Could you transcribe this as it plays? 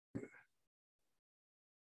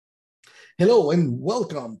Hello and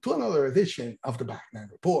welcome to another edition of the Back Nine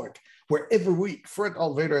Report, where every week Fred,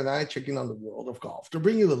 Altvater, and I check in on the world of golf to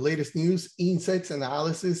bring you the latest news, insights,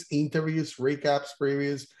 analysis, interviews, recaps,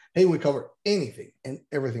 previews. Hey, we cover anything and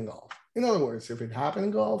everything golf. In other words, if it happened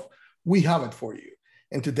in golf, we have it for you.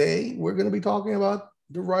 And today we're going to be talking about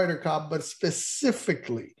the Ryder Cup, but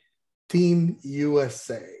specifically Team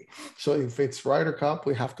USA. So if it's Ryder Cup,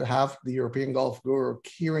 we have to have the European golf guru,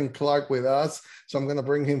 Kieran Clark, with us. So I'm going to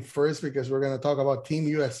bring him first because we're going to talk about Team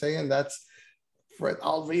USA, and that's Fred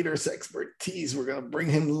Altvater's expertise. We're going to bring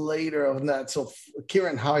him later on that. So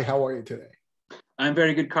Kieran, hi, how are you today? I'm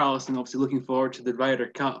very good, Carlos, and obviously looking forward to the Ryder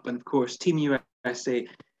Cup. And of course, Team USA,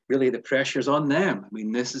 really the pressure's on them. I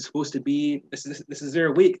mean, this is supposed to be, this is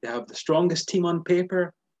their week. They have the strongest team on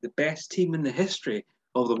paper, the best team in the history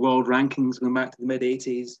of the world rankings going back to the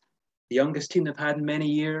mid-80s, the youngest team they've had in many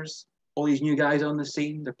years, all these new guys on the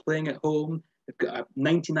scene, they're playing at home, they've got a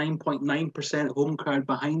 99.9% home crowd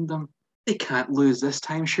behind them. They can't lose this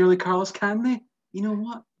time, surely, Carlos, can they? You know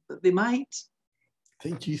what? They might.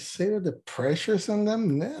 Think you say that the pressure's on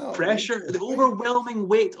them now? Pressure, the overwhelming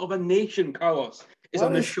weight of a nation, Carlos, is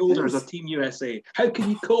on the shoulders of Team USA. How can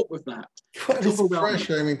you cope with that? What is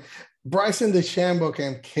pressure? I mean, Bryson DeChambeau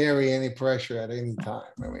can carry any pressure at any time.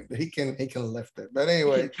 I mean, he can lift it. But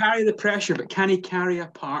anyway, he can carry the pressure, but can he carry a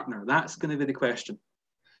partner? That's going to be the question.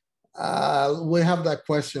 We have that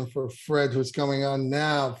question for Fred, who's coming on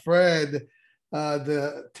now. Fred,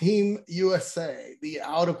 the Team USA, the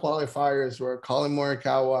outer qualifiers were Colin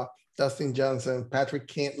Morikawa, Dustin Johnson, Patrick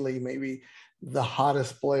Cantlay, maybe the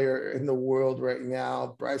hottest player in the world right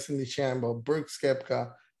now, Bryson DeChambeau, Brooks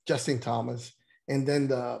Koepka, Justin Thomas, and then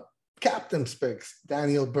the captain's picks: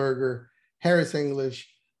 Daniel Berger, Harris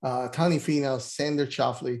English, Tony Finau, Xander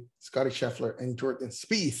Schauffele, Scotty Scheffler, and Jordan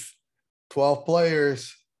Spieth. 12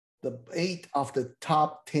 players, the 8 of the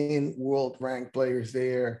top 10 world ranked players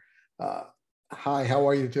there. Hi, how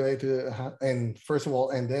are you today? And first of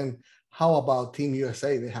all, and then how about Team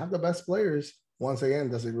USA? They have the best players. Once again,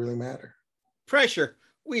 does it really matter? Pressure.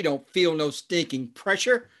 We don't feel no stinking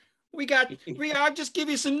pressure. I'll just give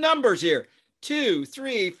you some numbers here. 2,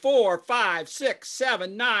 3, 4, 5, 6,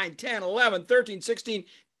 7, 9, 10, 11, 13, 16,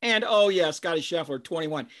 and oh yeah, Scotty Scheffler,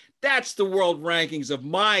 21. That's the world rankings of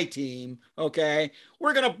my team, okay?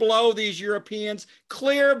 We're going to blow these Europeans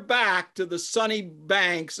clear back to the sunny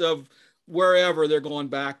banks of wherever they're going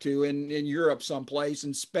back to in Europe someplace,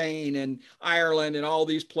 in Spain and Ireland and all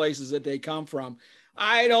these places that they come from.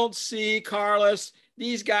 I don't see, Carlos,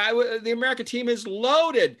 these guys, the American team is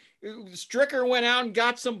loaded. Stricker went out and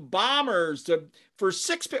got some bombers for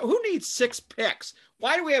 6 picks. Who needs 6 picks?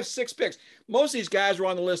 Why do we have 6 picks? Most of these guys were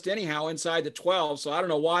on the list anyhow inside the 12, so I don't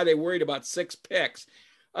know why they worried about 6 picks.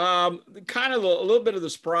 Kind of a little bit of the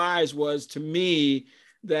surprise was to me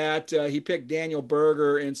that he picked Daniel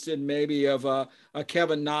Berger instead maybe of a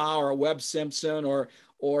Kevin Na or a Webb Simpson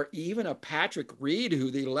or even a Patrick Reed, who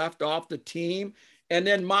they left off the team. And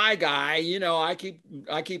then my guy, you know, I keep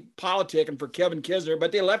politicking for Kevin Kisner,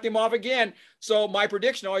 but they left him off again. So my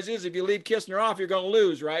prediction always is, if you leave Kisner off, you're going to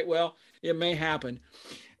lose, right? Well, it may happen.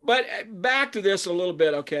 But back to this a little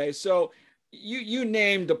bit, okay? So you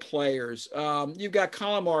named the players. You've got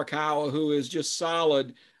Colin Morikawa, who is just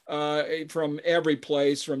solid from every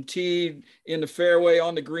place, from tee in the fairway,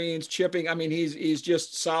 on the greens, chipping. I mean, he's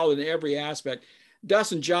just solid in every aspect.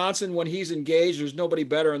 Dustin Johnson, when he's engaged, there's nobody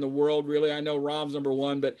better in the world, really. I know Rahm's number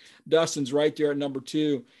 1, but Dustin's right there at number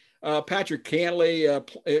 2. Patrick Cantlay,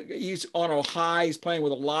 he's on a high. He's playing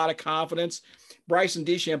with a lot of confidence. Bryson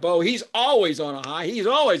DeChambeau, he's always on a high. He's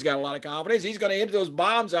always got a lot of confidence. He's going to hit those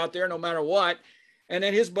bombs out there no matter what. And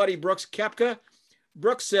then his buddy Brooks Koepka.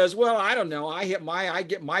 Brooks says, well, I don't know. I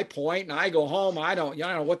get my point and I go home. I don't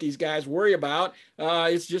know what these guys worry about.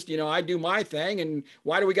 It's just, you know, I do my thing. And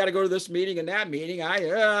why do we got to go to this meeting and that meeting? I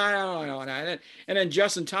don't know. And then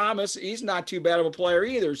Justin Thomas, he's not too bad of a player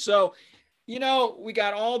either. So, you know, we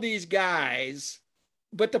got all these guys,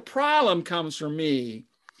 but the problem comes from me.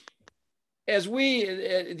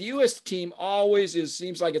 The U.S. team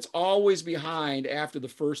seems like it's always behind after the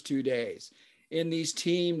first 2 days in these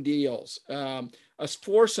team deals.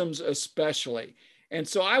 Foursomes especially. And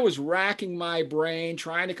so I was racking my brain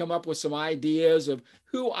trying to come up with some ideas of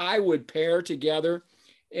who I would pair together.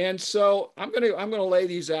 And so I'm gonna lay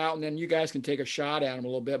these out, and then you guys can take a shot at them a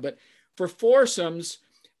little bit. But for foursomes,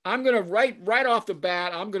 I'm gonna right off the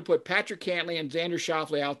bat, I'm gonna put Patrick Cantlay and Xander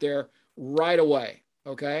Schauffele out there right away.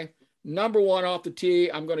 Okay, number 1 off the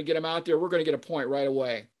tee. I'm gonna get them out there. We're gonna get a point right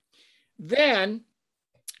away. Then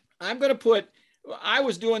I'm gonna put. I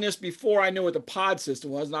was doing this before I knew what the pod system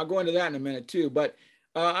was, and I'll go into that in a minute too. But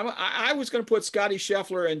I was going to put Scotty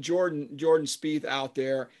Scheffler and Jordan Spieth out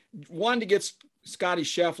there. One, to get Scotty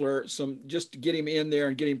Scheffler just to get him in there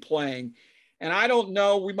and get him playing. And I don't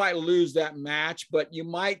know, we might lose that match, but you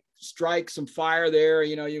might strike some fire there.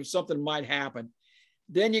 Something might happen.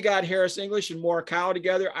 Then you got Harris English and Morikawa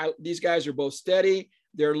together. These guys are both steady.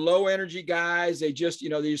 They're low energy guys. They just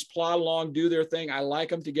plod along, do their thing. I like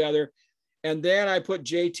them together. And then I put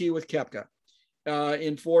JT with Koepka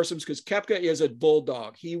in foursomes, because Koepka is a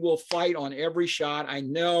bulldog. He will fight on every shot. I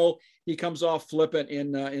know he comes off flippant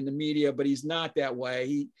in the media, but he's not that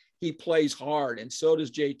way. He plays hard, and so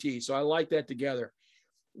does JT. So I like that together.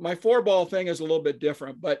 My 4-ball thing is a little bit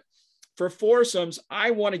different, but for foursomes,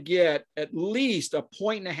 I want to get at least a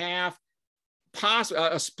 1.5 points.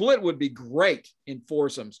 A split would be great in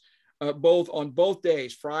foursomes, on both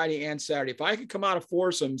days, Friday and Saturday. If I could come out of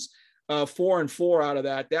foursomes 4-4 out of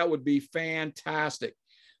that would be fantastic.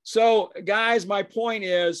 So, guys, my point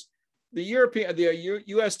is the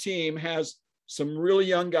U.S. team has some really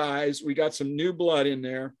young guys. We got some new blood in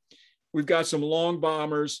there. We've got some long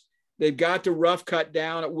bombers. They've got the rough cut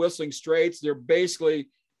down at Whistling Straits. They're basically,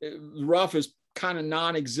 rough is kind of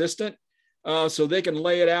non-existent. So they can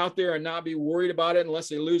lay it out there and not be worried about it unless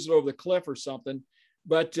they lose it over the cliff or something.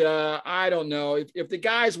 But I don't know. If the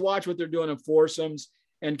guys watch what they're doing in foursomes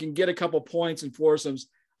and can get a couple points in foursomes,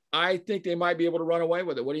 I think they might be able to run away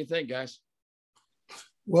with it. What do you think, guys?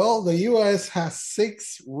 Well, the U.S. has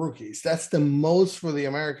 6 rookies. That's the most for the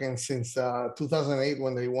Americans since 2008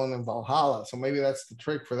 when they won in Valhalla. So maybe that's the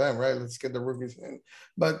trick for them, right? Let's get the rookies in.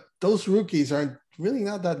 But those rookies are really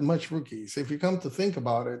not that much rookies. If you come to think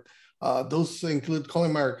about it, those include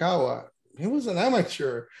Colin Morikawa. He was an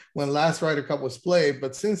amateur when last Ryder Cup was played,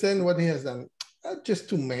 but since then, what he has done, just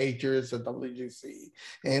 2 majors, a WGC.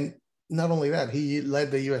 And not only that, he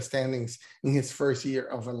led the U.S. standings in his first year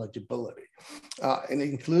of eligibility. And it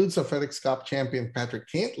includes a FedEx Cup champion, Patrick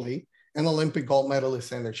Cantlay, and Olympic gold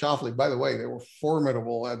medalist, Xander Schauffele. By the way, they were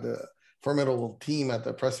formidable team at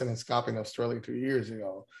the President's Cup in Australia 2 years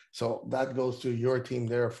ago. So that goes to your team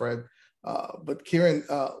there, Fred. But Kieran,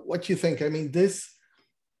 what do you think? I mean,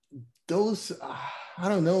 I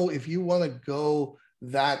don't know if you want to go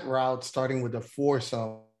that route, starting with the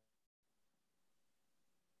foursome,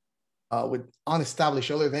 with unestablished,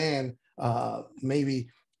 other than maybe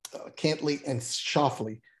Cantlay and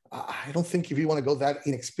Schauffele. I don't think if you want to go that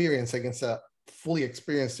inexperienced against a fully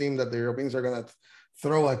experienced team that the Europeans are going to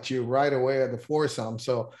throw at you right away at the foursome.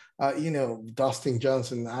 So, Dustin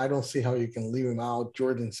Johnson, I don't see how you can leave him out.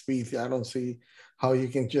 Jordan Spieth, I don't see how you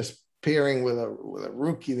can just pairing with a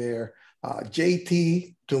rookie there.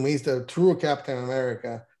 JT, to me, is the true Captain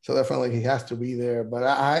America. So definitely he has to be there. But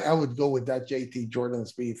I would go with that JT Jordan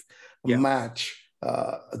Spieth match,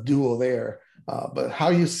 a duo there. But how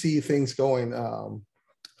you see things going,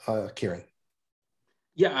 Kieran?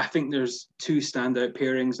 Yeah, I think there's 2 standout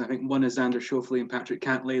pairings. I think one is Xander Schauffele and Patrick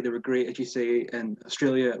Cantlay. They were great, as you say, in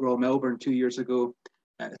Australia at Royal Melbourne 2 years ago.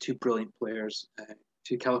 2 brilliant players,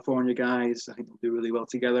 2 California guys. I think they'll do really well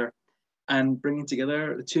together. And bringing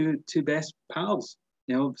together the two best pals,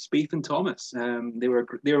 Spieth and Thomas. They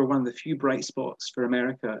were one of the few bright spots for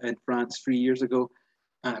America in France 3 years ago.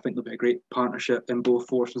 And I think they'll be a great partnership in both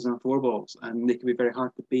foursomes and 4-balls. And they can be very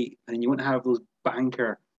hard to beat. And you want to have those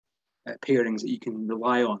banker pairings that you can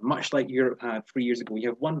rely on, much like Europe had 3 years ago. You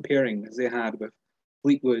have one pairing, as they had with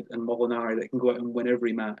Fleetwood and Molinari, that can go out and win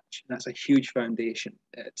every match. And that's a huge foundation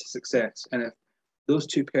to success. And if those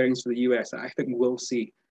 2 pairings for the US, I think we'll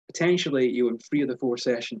see potentially in 3 of the 4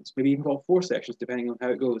 sessions, maybe even all 4 sessions, depending on how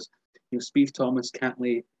it goes. Spieth, Thomas,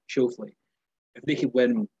 Cantlay, Schauffele. If they could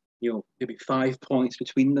win, maybe 5 points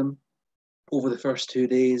between them over the first 2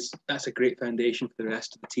 days, that's a great foundation for the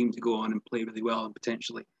rest of the team to go on and play really well and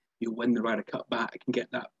potentially win the Ryder Cup back and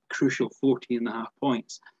get that crucial 14.5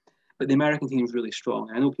 points. But the American team is really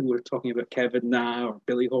strong. I know people are talking about Kevin Na or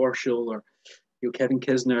Billy Horschel or Kevin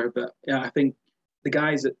Kisner, but I think the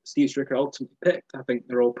guys that Steve Stricker ultimately picked, I think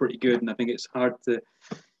they're all pretty good, and I think it's hard to.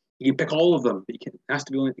 You can pick all of them, but it has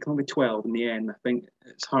to be only 12 in the end. I think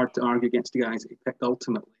it's hard to argue against the guys that he picked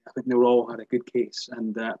ultimately. I think they all had a good case,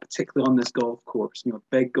 and particularly on this golf course,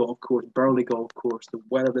 big golf course, Burley golf course. The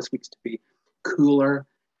weather this week's to be cooler,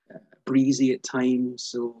 breezy at times,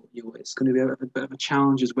 so it's going to be a bit of a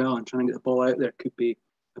challenge as well. And trying to get the ball out there could be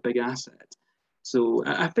a big asset. So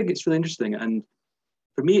I think it's really interesting, and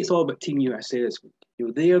for me, it's all about Team USA this week.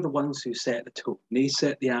 They are the ones who set the tone. They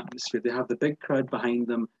set the atmosphere. They have the big crowd behind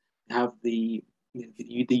them. They have the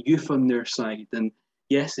youth on their side. And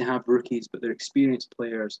yes, they have rookies, but they're experienced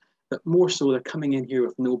players. But more so, they're coming in here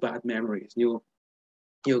with no bad memories.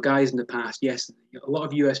 guys in the past, yes, a lot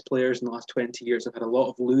of US players in the last 20 years have had a lot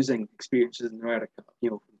of losing experiences in the Ryder Cup.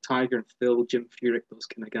 Tiger and Phil, Jim Furyk, those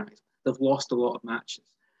kind of guys. They've lost a lot of matches.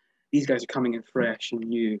 These guys are coming in fresh and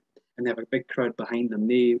new, and they have a big crowd behind them.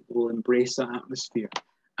 They will embrace that atmosphere.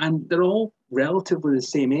 And they're all relatively the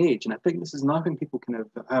same age. And I think this is nothing people kind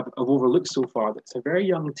of have overlooked so far. It's a very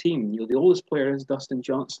young team. The oldest player is Dustin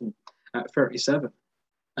Johnson at 37.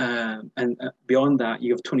 And beyond that,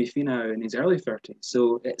 you have Tony Finau in his early 30s.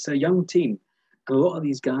 So it's a young team. And a lot of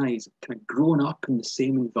these guys have kind of grown up in the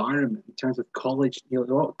same environment in terms of college.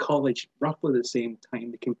 They're all at college roughly the same time.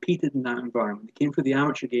 They competed in that environment. They came through the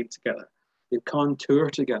amateur game together. They've gone on tour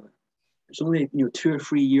together. There's only 2 or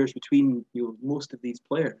 3 years between most of these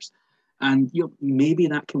players, and maybe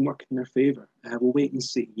that can work in their favour. We'll wait and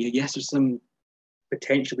see. Yes, there's some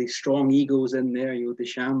potentially strong egos in there.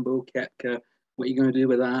 DeChambeau, Koepka. What are you going to do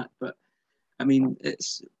with that? But I mean,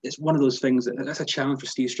 it's one of those things that's a challenge for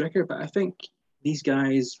Steve Stricker. But I think these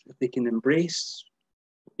guys, if they can embrace,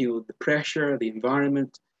 the pressure, the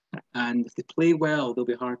environment, and if they play well, they'll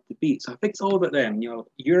be hard to beat. So I think it's all about them.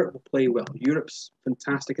 Europe will play well. Europe's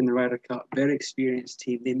fantastic in the Ryder Cup, very experienced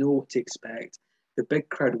team. They know what to expect. The big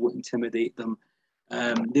crowd won't intimidate them.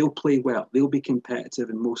 They'll play well. They'll be competitive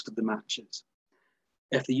in most of the matches.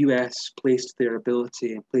 If the US plays to their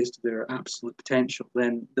ability and plays to their absolute potential,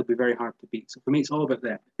 then they'll be very hard to beat. So for me, it's all about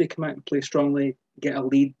them. If they come out and play strongly, get a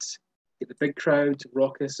lead, get the big crowd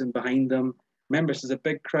raucous and behind them. Remember, this is a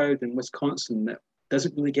big crowd in Wisconsin that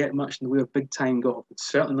doesn't really get much in the way of big time golf. It's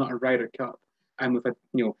certainly not a Ryder Cup. And we've had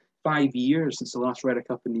 5 years since the last Ryder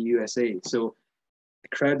Cup in the USA. So the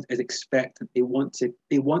crowd is expectant. They want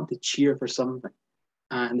to cheer for something.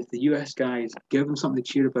 And if the US guys give them something to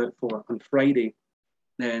cheer about for on Friday,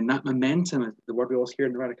 then that momentum, the word we always hear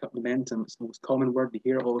in the Ryder Cup, momentum, it's the most common word, we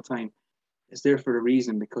hear it all the time. It's there for a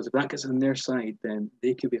reason, because if that gets on their side, then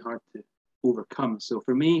they could be hard to overcome. So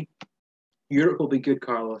for me, Europe will be good,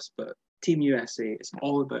 Carlos, but Team USA, it's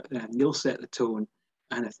all about them. They'll set the tone.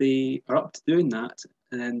 And if they are up to doing that,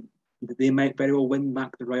 then they might very well win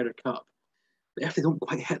back the Ryder Cup. But if they don't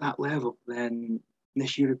quite hit that level, then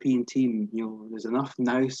this European team, there's enough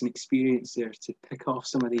nous and experience there to pick off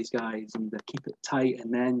some of these guys and keep it tight,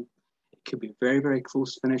 and then it could be a very, very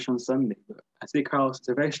close finish on Sunday. But I say, Carlos, it's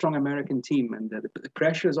a very strong American team, and the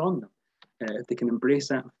pressure is on them. If they can embrace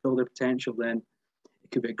that and fulfill their potential, then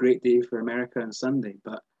it could be a great day for America on Sunday.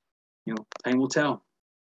 But time will tell.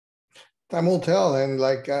 Time will tell. And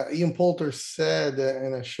like Ian Poulter said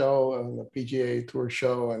in a show, on the PGA Tour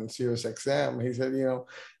show on Sirius XM, he said,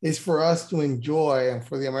 it's for us to enjoy and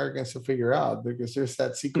for the Americans to figure out, because there's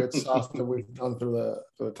that secret sauce that we've done through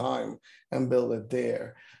the time and build it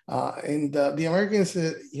there. And the Americans,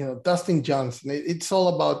 Dustin Johnson, it's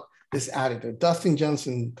all about this attitude. Dustin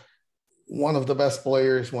Johnson, one of the best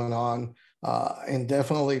players, went on. And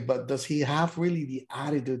definitely, but does he have really the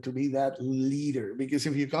attitude to be that leader? Because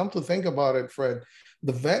if you come to think about it, Fred,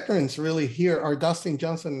 the veterans really here are Dustin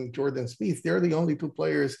Johnson and Jordan Spieth. They're the only 2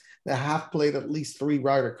 players that have played at least 3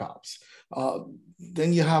 Ryder Cups.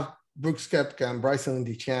 Then you have Brooks Koepka and Bryson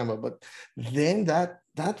DeChambeau. But then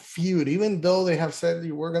that feud, even though they have said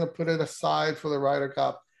we're going to put it aside for the Ryder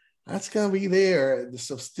Cup, that's going to be there.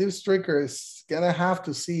 So Steve Stricker is going to have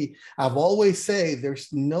to see. I've always said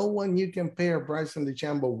there's no one you can pair Bryson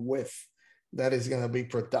DeChambeau with that is going to be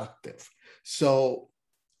productive. So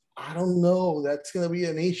I don't know. That's going to be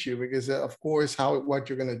an issue because, of course, what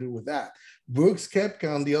you're going to do with that. Brooks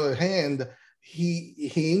Koepka, on the other hand,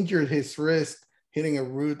 he injured his wrist hitting a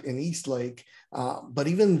root in East Lake. But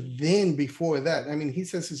even then, before that, I mean, he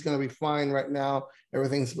says he's going to be fine right now.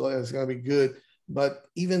 Everything's going to be good. But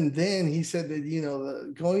even then, he said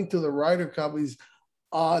that, going to the Ryder Cup is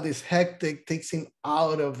this hectic, takes him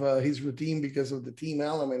out of his routine because of the team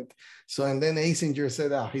element. So, and then Asinger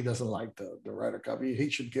said, he doesn't like the Ryder Cup. He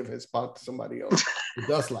should give his spot to somebody else who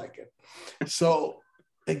does like it. So,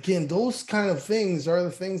 again, those kind of things are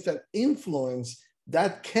the things that influence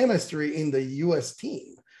that chemistry in the U.S.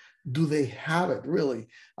 team. Do they have it really?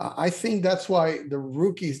 I think that's why the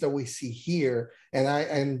rookies that we see here,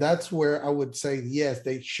 and that's where I would say yes,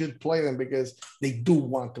 they should play them because they do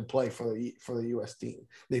want to play for the U.S. team.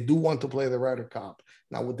 They do want to play the Ryder Cup.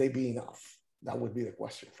 Now, would they be enough? That would be the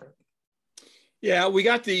question, Fred. Yeah, we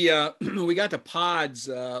got the pods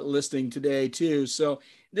listing today too. So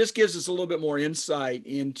this gives us a little bit more insight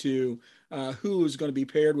into who's going to be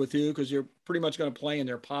paired with who, because you're pretty much going to play in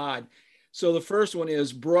their pod. So the first one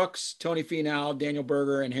is Brooks, Tony Finau, Daniel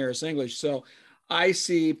Berger, and Harris English. So I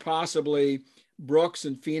see possibly Brooks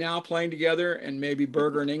and Finau playing together, and maybe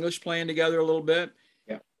Berger and English playing together a little bit.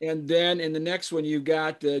 Yeah. And then in the next one, you've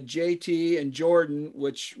got JT and Jordan,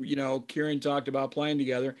 which, Kieran talked about playing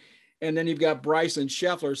together. And then you've got Bryson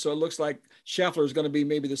Scheffler. So it looks like Scheffler is going to be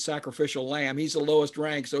maybe the sacrificial lamb. He's the lowest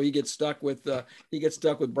rank, so he gets stuck with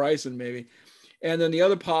Bryson maybe. And then the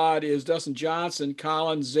other pod is Dustin Johnson,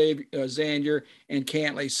 Collins, Xander, and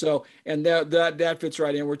Cantley. So, and that fits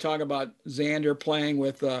right in. We're talking about Xander playing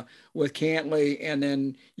with Cantley, and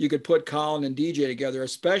then you could put Colin and DJ together,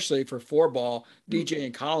 especially for 4-ball. DJ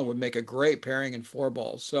and Colin would make a great pairing in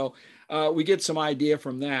 4-ball. So we get some idea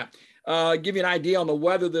from that. Give you an idea on the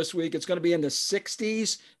weather this week. It's going to be in the 60s.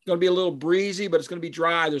 It's going to be a little breezy, but it's going to be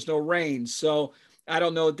dry. There's no rain. So I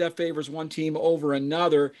don't know if that favors one team over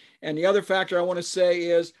another. And the other factor I want to say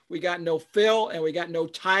is we got no Phil and we got no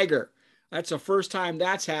Tiger. That's the first time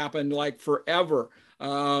that's happened like forever.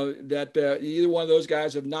 That either one of those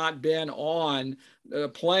guys have not been on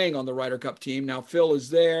playing on the Ryder Cup team. Now Phil is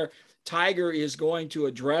there. Tiger is going to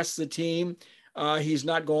address the team. He's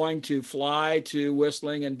not going to fly to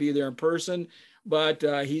Whistling and be there in person, but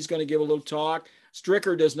he's going to give a little talk.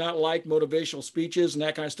 Stricker does not like motivational speeches and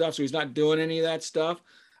that kind of stuff, so he's not doing any of that stuff.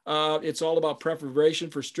 It's all about preparation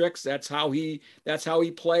for Strix. That's how he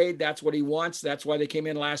played. That's what he wants. That's why they came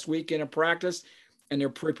in last week in a practice, and they're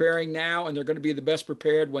preparing now, and they're going to be the best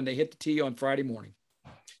prepared when they hit the tee on Friday morning.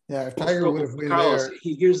 Yeah, if Tiger would have been Carlos, there.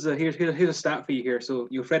 Here's a stat for you here. So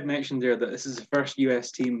Fred mentioned there that this is the first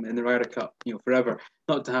US team in the Ryder Cup, forever,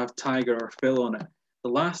 not to have Tiger or Phil on it. The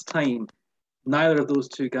last time neither of those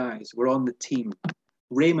two guys were on the team,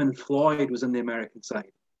 Raymond Floyd was on the American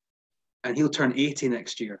side, and he'll turn 80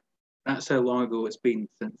 next year. That's how long ago it's been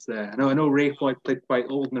since. I know Ray Floyd played quite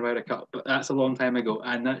old in the Ryder Cup, but that's a long time ago,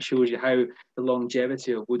 and that shows you how the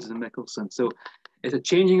longevity of Woods and Mickelson. So it's a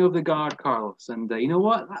changing of the guard, Carlos, and you know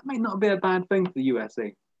what? That might not be a bad thing for the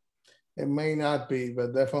USA. It may not be,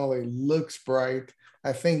 but definitely looks bright.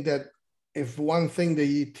 I think that if one thing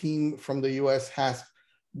the team from the US has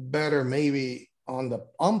better, maybe on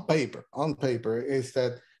paper, is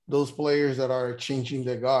that those players that are changing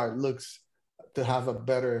the guard looks to have a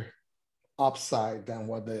better upside than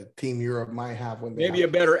what the Team Europe might have when they maybe a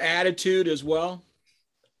better attitude as well.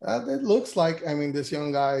 It looks like, this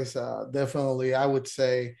young guys definitely, I would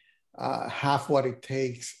say, have what it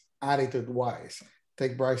takes attitude-wise.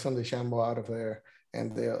 Take Bryson DeChambeau out of there,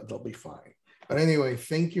 and they'll be fine. But anyway,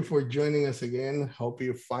 thank you for joining us again. Hope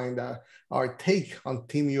you find our take on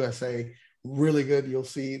Team USA really good. You'll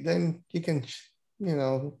see. Then you can,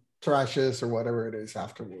 trash us or whatever it is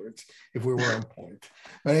afterwards if we were on point.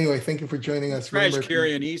 But anyway, thank you for joining us. Trash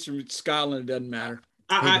Kieran. He's from Scotland. It doesn't matter.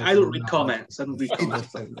 I don't read comments. I don't read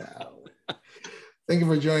comments. Thank you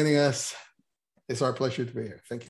for joining us. It's our pleasure to be here. Thank you.